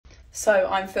So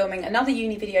I'm filming another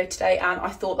uni video today, and I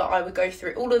thought that I would go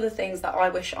through all of the things that I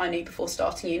wish I knew before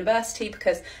starting university,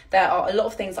 because there are a lot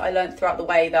of things that I learned throughout the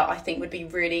way that I think would be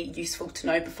really useful to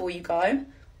know before you go.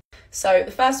 So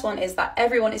the first one is that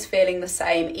everyone is feeling the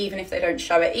same, even if they don't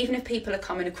show it. Even if people are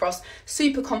coming across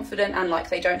super confident and like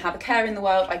they don't have a care in the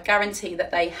world, I guarantee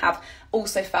that they have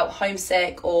also felt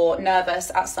homesick or nervous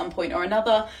at some point or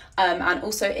another. And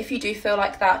also, if you do feel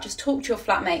like that, just talk to your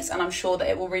flatmates, and I'm sure that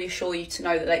it will reassure you to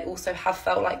know that they also have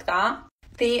felt like that.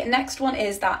 The next one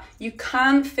is that you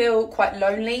can feel quite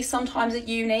lonely sometimes at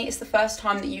uni. It's the first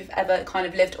time that you've ever kind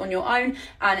of lived on your own,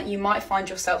 and you might find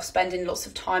yourself spending lots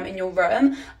of time in your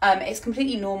room. It's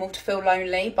completely normal to feel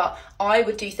lonely, but I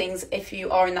would do things if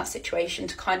you are in that situation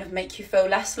to kind of make you feel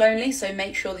less lonely. So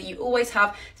make sure that you always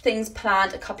have things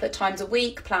planned a couple of times a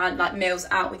week, plan like meals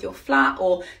out with your flat,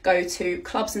 or go to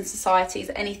clubs and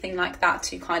societies, anything like that,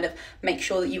 to kind of make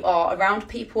sure that you are around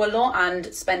people a lot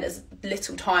and spend as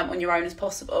little time on your own as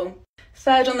possible.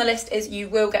 Third on the list is you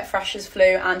will get freshers flu,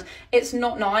 and it's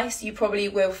not nice. You probably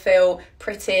will feel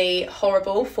pretty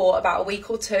horrible for about a week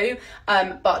or two,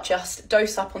 but just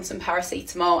dose up on some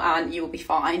paracetamol and you will be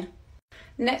fine.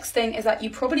 Next thing is that you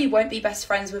probably won't be best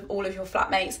friends with all of your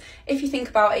flatmates. If you think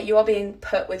about it, you are being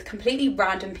put with completely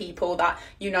random people that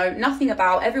you know nothing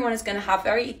about. Everyone is going to have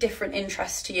very different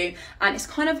interests to you, and it's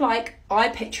kind of like, I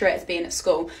picture it as being at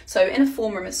school. So in a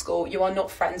form room at school, you are not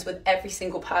friends with every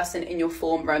single person in your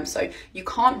form room, so you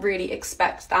can't really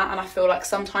expect that. And I feel like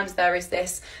sometimes there is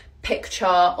this picture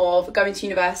of going to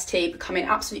university, becoming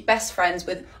absolute best friends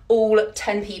with all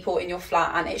 10 people in your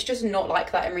flat, and it's just not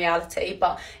like that in reality.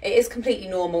 But it is completely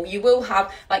normal. You will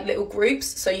have like little groups,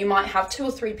 so you might have 2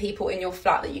 or 3 people in your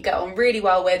flat that you get on really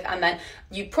well with, and then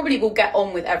you probably will get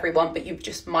on with everyone, but you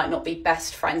just might not be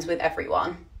best friends with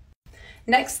everyone.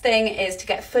 Next thing is to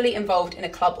get fully involved in a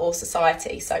club or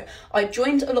society. So I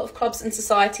joined a lot of clubs and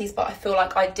societies, but I feel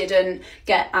like I didn't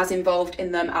get as involved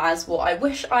in them as what I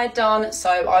wish I'd done. So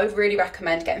I would really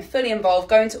recommend getting fully involved,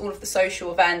 going to all of the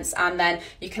social events, and then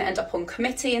you can end up on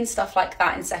committee and stuff like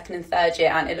that in 2nd and 3rd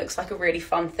year, and it looks like a really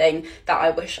fun thing that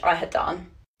I wish I had done.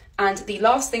 And the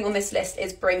last thing on this list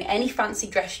is bring any fancy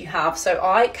dress you have. So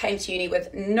I came to uni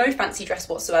with no fancy dress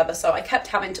whatsoever, so I kept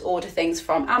having to order things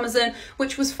from Amazon,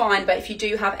 which was fine. But if you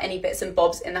do have any bits and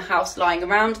bobs in the house lying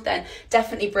around, then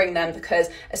definitely bring them, because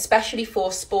especially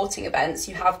for sporting events,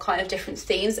 you have kind of different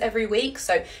themes every week.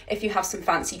 So if you have some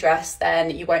fancy dress,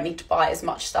 then you won't need to buy as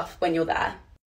much stuff when you're there.